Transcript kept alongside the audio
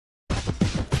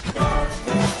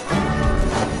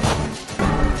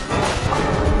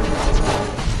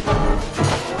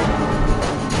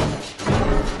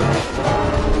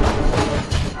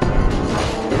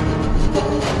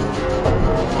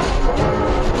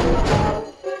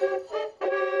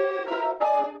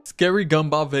scary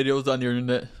Gumball videos on the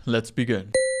internet. Let's begin.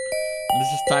 This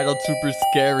is titled Super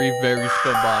Scary, Very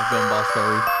Gumball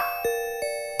Story.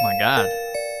 Oh my god.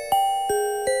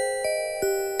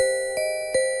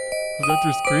 Who's out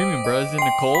there screaming, bro? Is it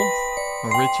Nicole? Or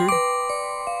Richard?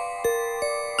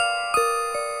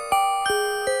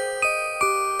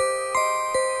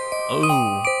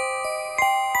 Oh.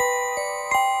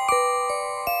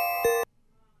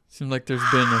 Seems like there's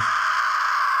been a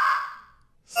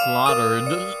slaughter in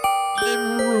the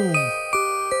living room.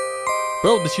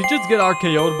 Bro, did she just get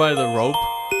RKO'd by the rope?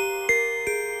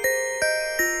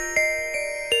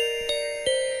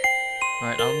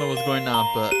 Alright, I don't know what's going on,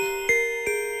 but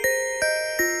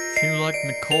seems like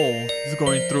Nicole is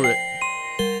going through it.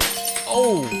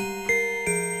 Oh!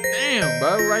 Damn,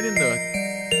 bro, right in the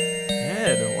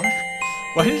head. What?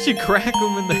 Why did she crack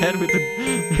him in the head with the...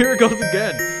 Here it goes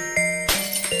again.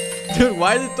 Dude,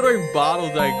 why is it throwing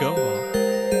bottles at Gumball?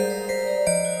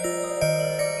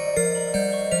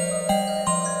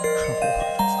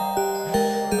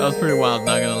 That was pretty wild,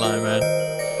 not gonna lie, man.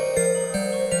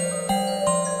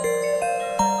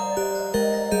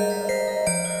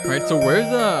 Alright, so where's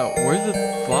the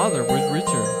father? Where's Richard?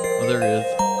 Oh, there he is.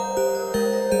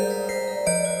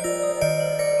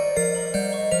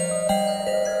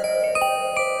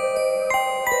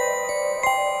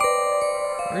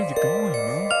 Where is he going,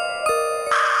 bro?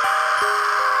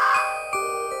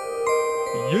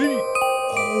 Yeet!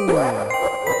 Oh!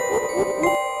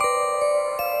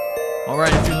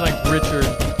 Alright, it seems like Richard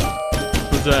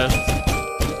possessed.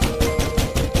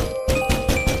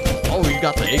 Oh, you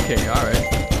got the AK, alright.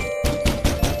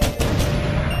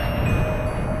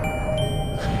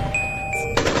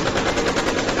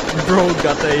 Bro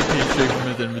got the AK straight from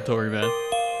his inventory, man.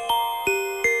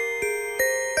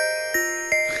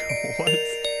 What?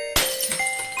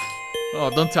 Oh,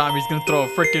 don't tell me he's gonna throw a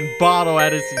freaking bottle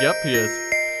at his... Yep, he is.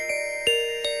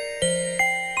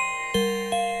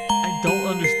 I don't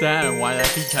understand why that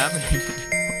keeps happening.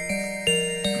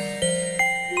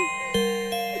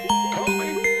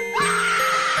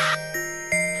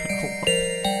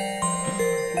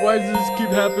 Why does this keep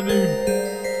happening?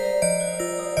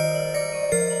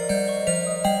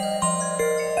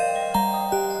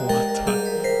 What the...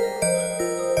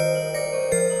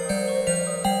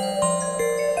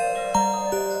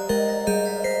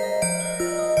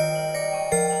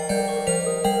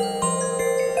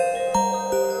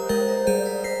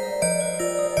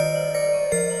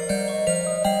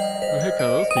 Who the heck are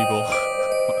those people?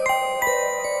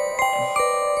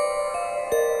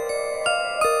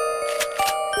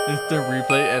 Is the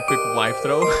replay epic wife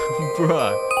throw?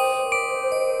 Bruh.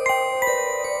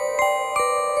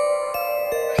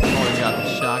 Oh, he got the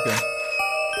shotgun.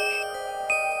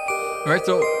 Alright,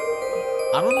 so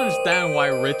I don't understand why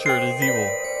Richard is evil.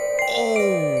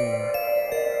 Oh!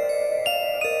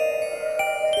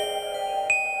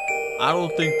 I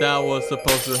don't think that was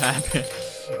supposed to happen.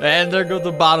 And there goes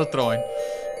the bottle throwing.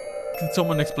 Can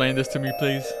someone explain this to me,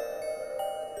 please?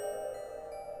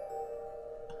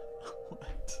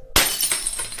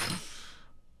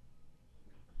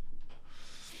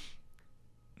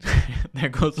 There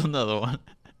goes another one.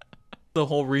 The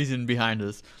whole reason behind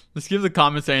this. Let's give the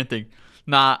comments anything.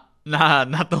 Not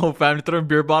the whole family throwing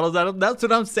beer bottles at him. That's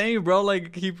what I'm saying, bro.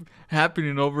 Like, keep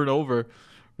happening over and over.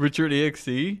 Richard EXE.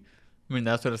 I mean,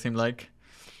 that's what it seemed like.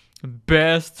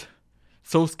 Best.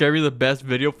 So scary, the best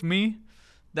video for me.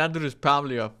 That dude is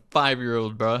probably a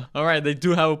 5-year-old, bro. Alright, they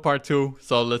do have a part 2.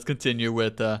 So let's continue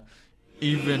with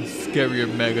even scarier,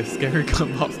 mega scary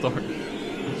Gumball story.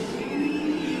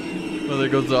 Oh, there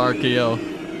goes the RKO.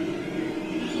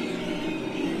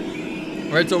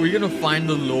 Alright, so we're gonna find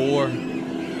the lore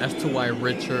as to why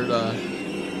Richard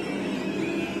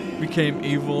became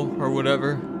evil or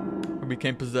whatever. Or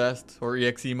became possessed or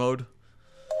EXE mode.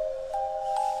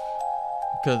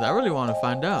 Because I really want to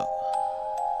find out.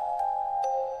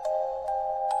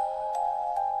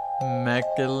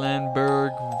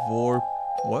 Mecklenburg Vorp...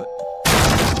 What?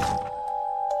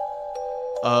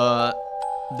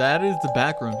 That is the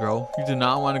back room, bro. You do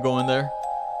not want to go in there.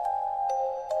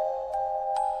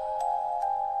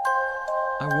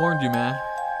 I warned you, man.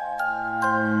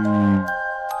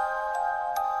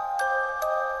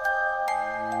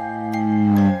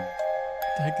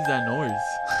 What the heck is that noise?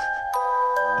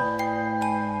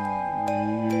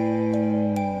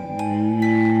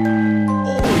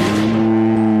 Oh.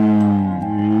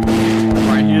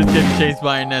 Alright, he just getting chased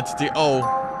by an entity.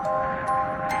 Oh.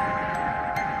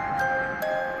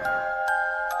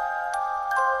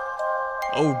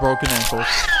 Oh, broken ankle.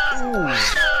 Ooh.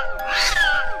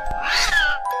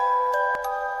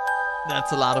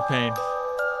 That's a lot of pain.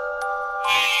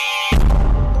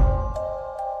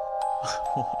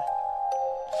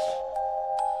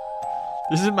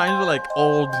 This reminds me of like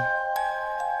old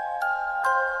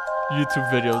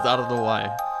YouTube videos. I don't know why.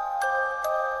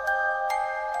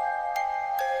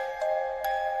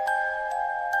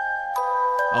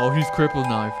 Oh, he's crippled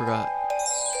now. I forgot.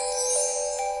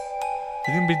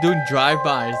 He's gonna be doing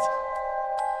drive-bys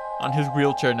on his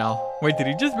wheelchair now. Wait, did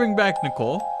he just bring back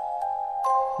Nicole?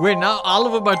 Wait, now all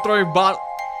of them are throwing bot.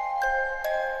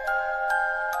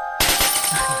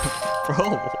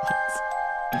 Bro, what?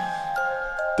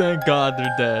 Thank God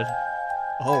they're dead.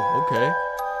 Oh, okay.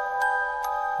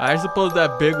 I suppose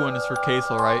that big one is for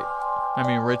Casel, right? I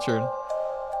mean, Richard.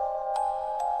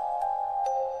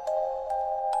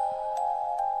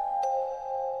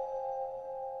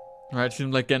 Alright,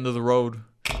 seems like end of the road.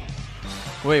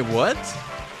 Wait, what?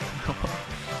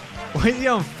 Why is he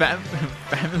on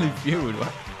Family Feud?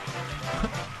 What?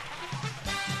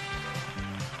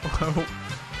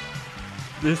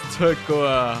 This took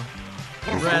a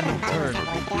random turn.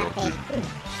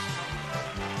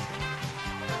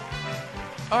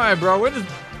 Alright, bro,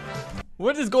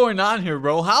 what is going on here,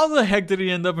 bro? How the heck did he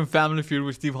end up in Family Feud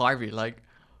with Steve Harvey? Like,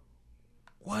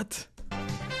 what?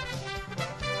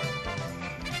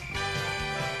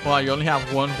 Wow, you only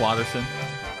have one Watterson.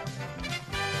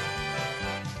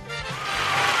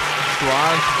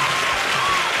 Squad.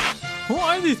 Who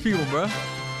are these people, bro?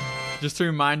 Just to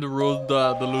remind the rules,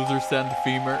 the losers send the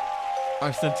femur.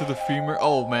 Are sent to the femur.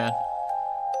 Oh, man.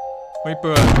 Wait,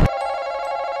 bro.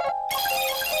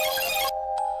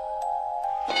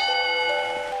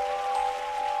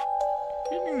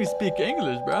 He didn't even speak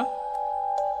English, bro.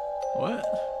 What?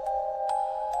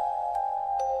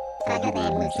 I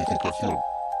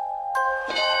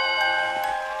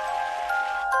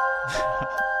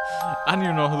don't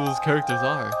even know who those characters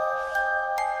are.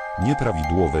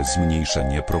 Nieprawidłowe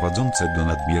zmniejszenie prowadzące do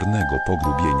nadmiernego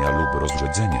pogrubienia lub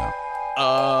rozrzedzenia.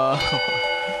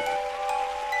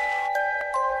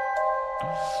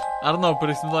 I don't know, but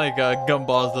it seems like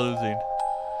Gumball's losing.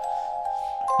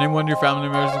 Name one of your family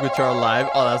members which are alive.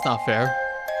 Oh, that's not fair.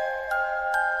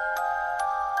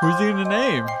 Who's he gonna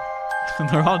name?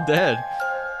 They're all dead.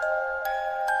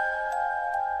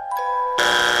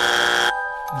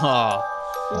 Aw.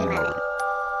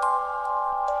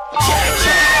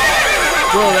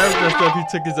 Bro, that's messed up. He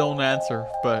took his own answer,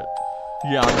 but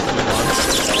he obviously won.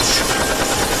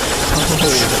 Oh.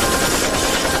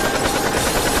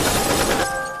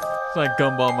 It's like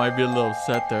Gumball might be a little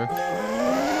upset there.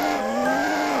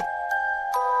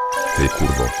 Ty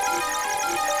kurwo.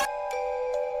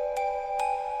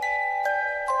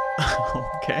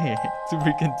 Okay, to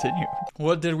be continued.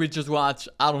 What did we just watch?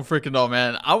 I don't freaking know,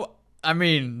 man. I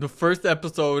mean, the first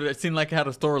episode, it seemed like it had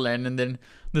a storyline, and then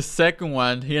the second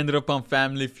one, he ended up on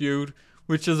Family Feud,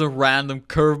 which is a random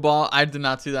curveball. I did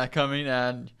not see that coming,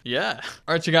 and yeah.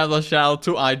 Alright, you guys, let's shout out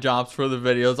to iJobs for the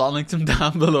videos. I'll link them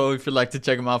down below if you'd like to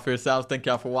check them out for yourselves. Thank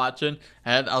y'all for watching,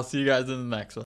 and I'll see you guys in the next one.